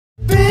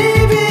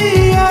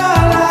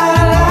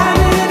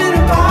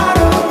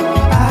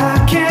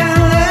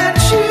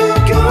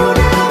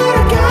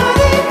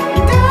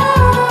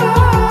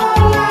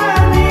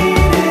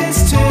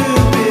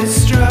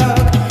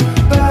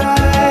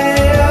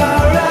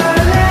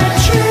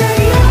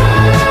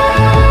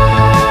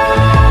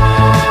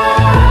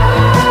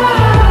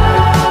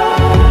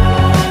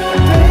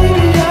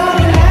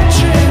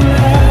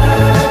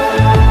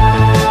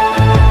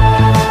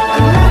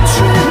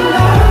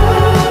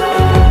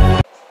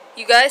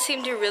You guys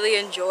seem to really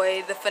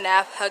enjoy the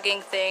FNAF hugging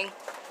thing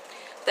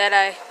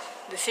the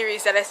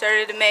series that I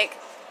started to make,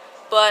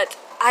 but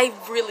I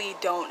really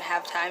don't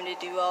have time to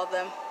do all of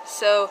them.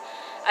 So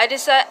I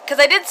decided, because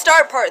I did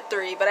start part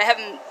 3, but I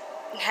haven't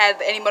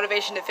had any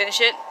motivation to finish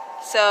it.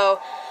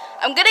 So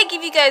I'm gonna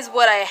give you guys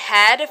what I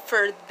had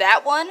for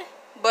that one,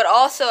 but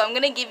also I'm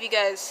gonna give you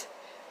guys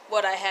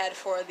what I had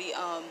for the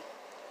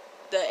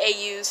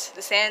AUs,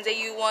 the Sans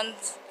AU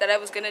ones that I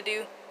was gonna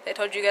do. I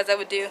told you guys I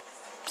would do.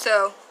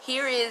 So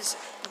here is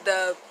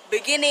the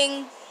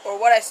beginning, or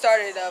what I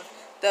started of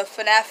the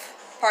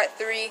FNAF Part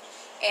 3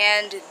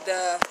 and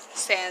the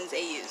Sans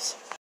AUs.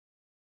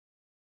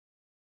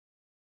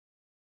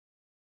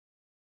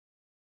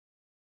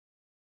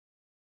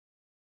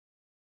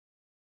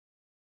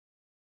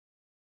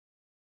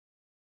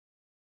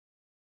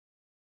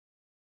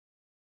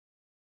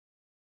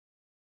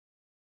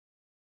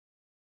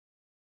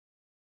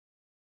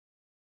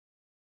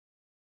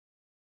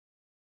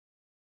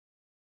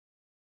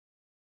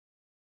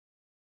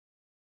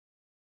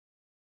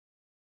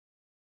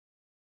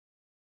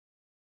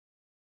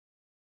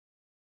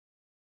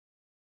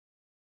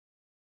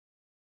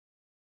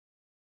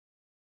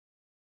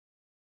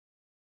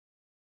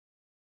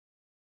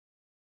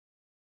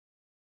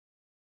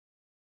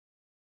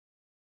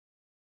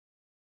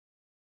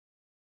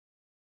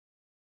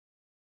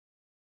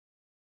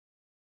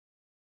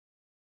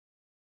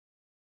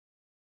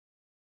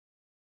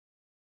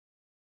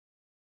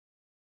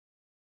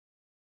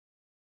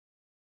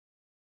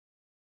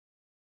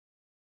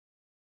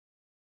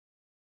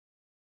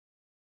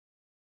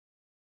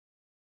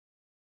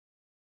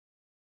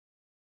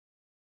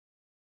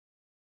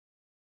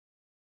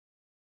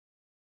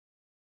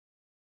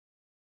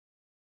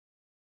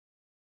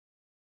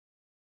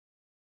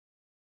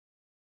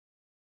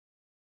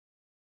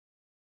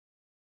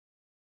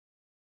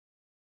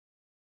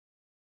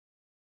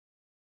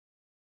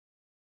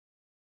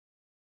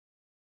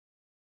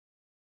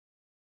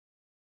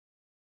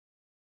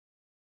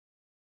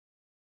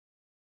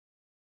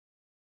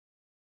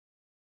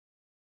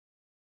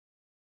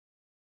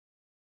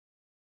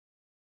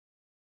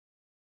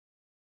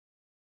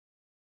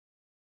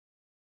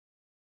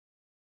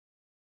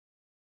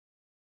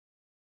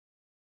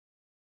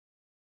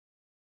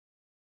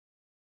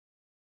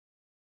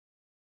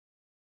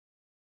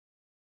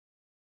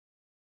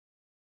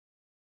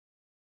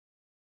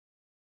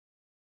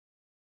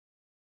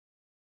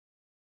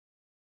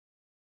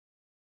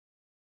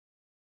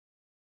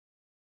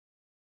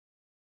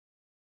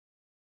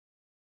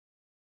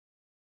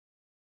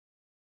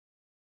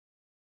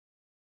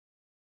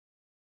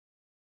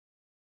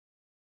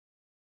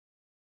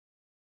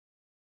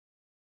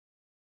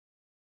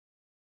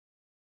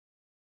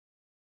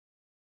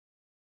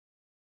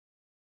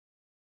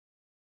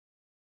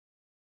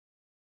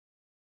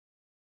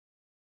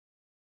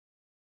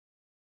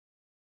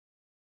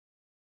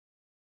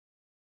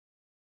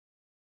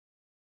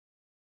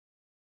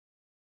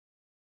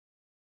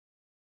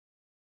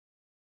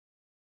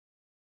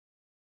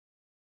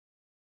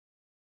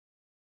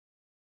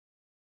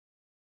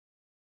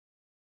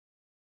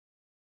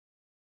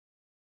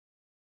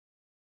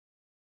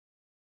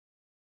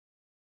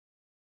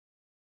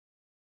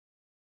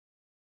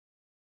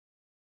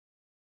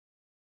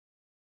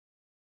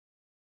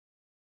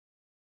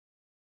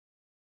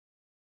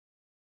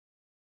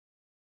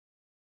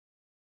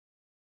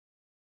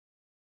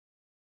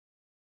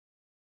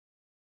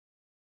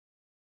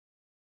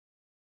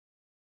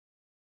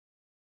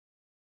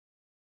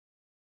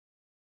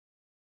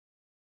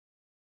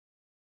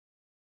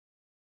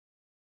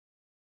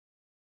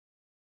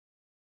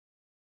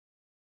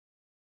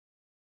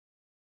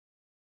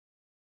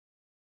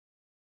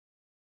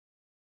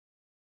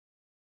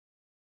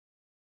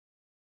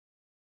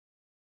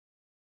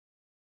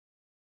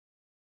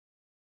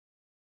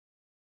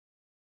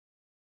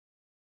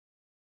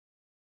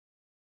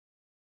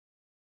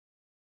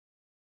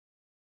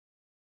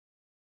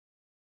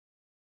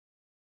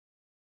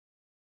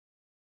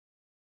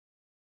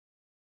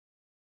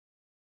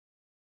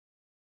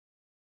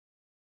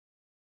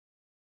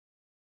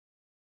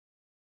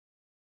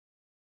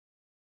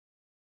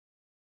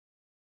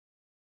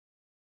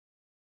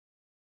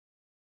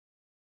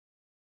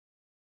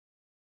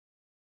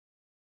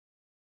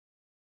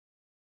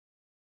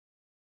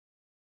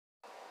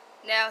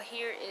 Now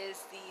here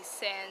is the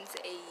Sans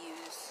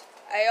AUs.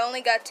 I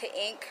only got to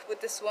ink with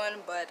this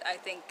one, but I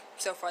think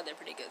so far they're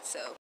pretty good,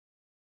 so.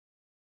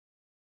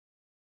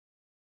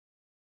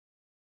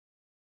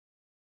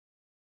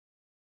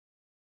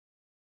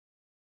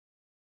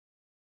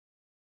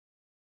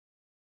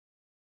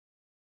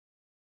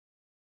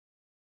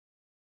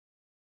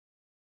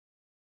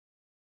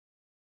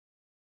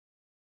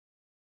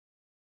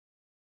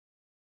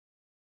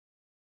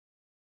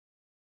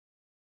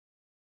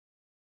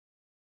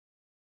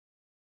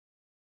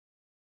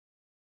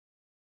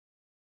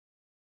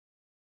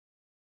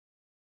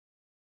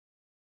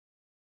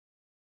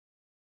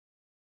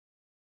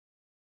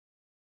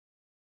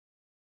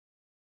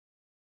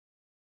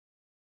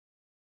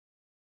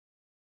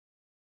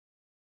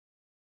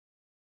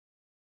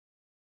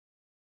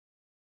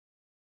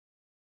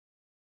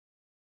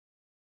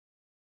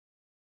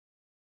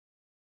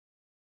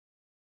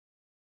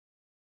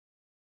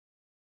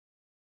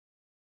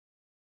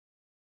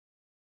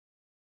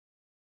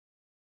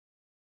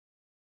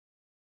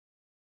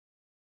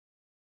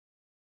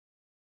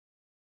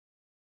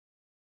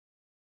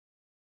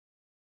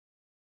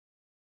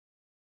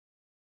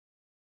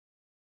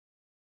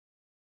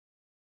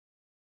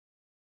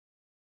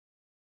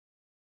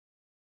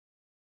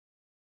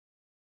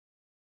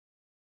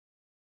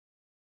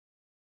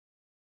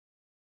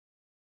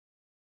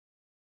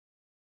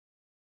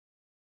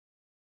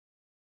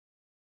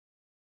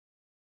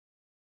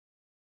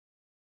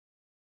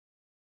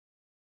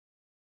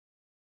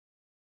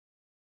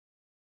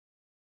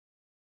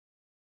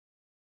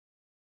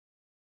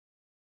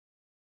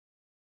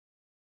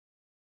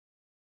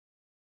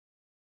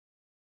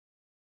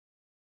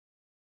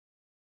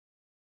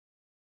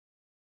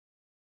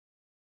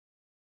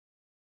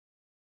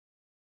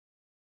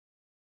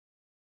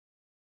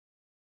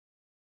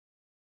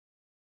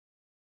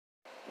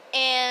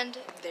 And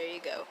there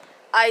you go.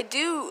 I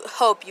do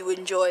hope you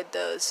enjoyed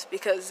those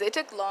because they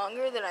took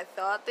longer than I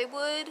thought they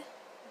would.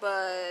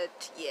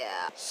 But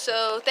yeah.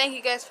 So thank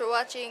you guys for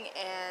watching,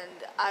 and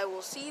I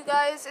will see you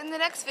guys in the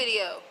next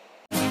video.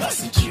 I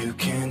said you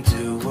can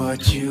do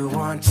what you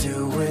want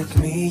to with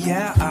me,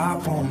 yeah, I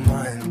won't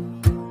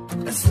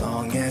mind. As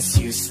long as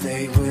you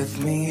stay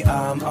with me,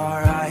 I'm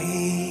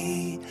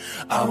alright.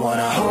 I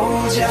wanna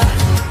hold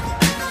ya